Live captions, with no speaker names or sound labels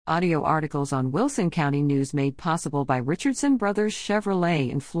Audio articles on Wilson County News made possible by Richardson Brothers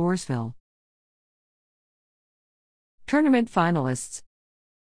Chevrolet in Floresville. Tournament finalists.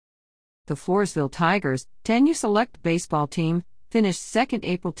 The Floresville Tigers, 10U Select Baseball Team, finished second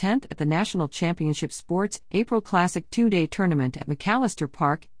April 10th at the National Championship Sports April Classic two-day tournament at McAllister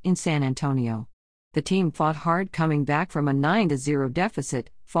Park in San Antonio. The team fought hard coming back from a 9-0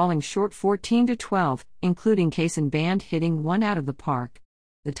 deficit, falling short 14-12, including Kaysen Band hitting one out of the park.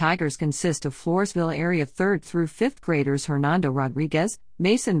 The Tigers consist of Floresville area 3rd through 5th graders Hernando Rodriguez,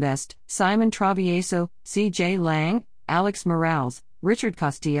 Mason Best, Simon Travieso, C.J. Lang, Alex Morales, Richard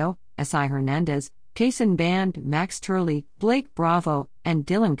Castillo, S.I. Hernandez, Kaysen Band, Max Turley, Blake Bravo, and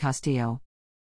Dylan Castillo.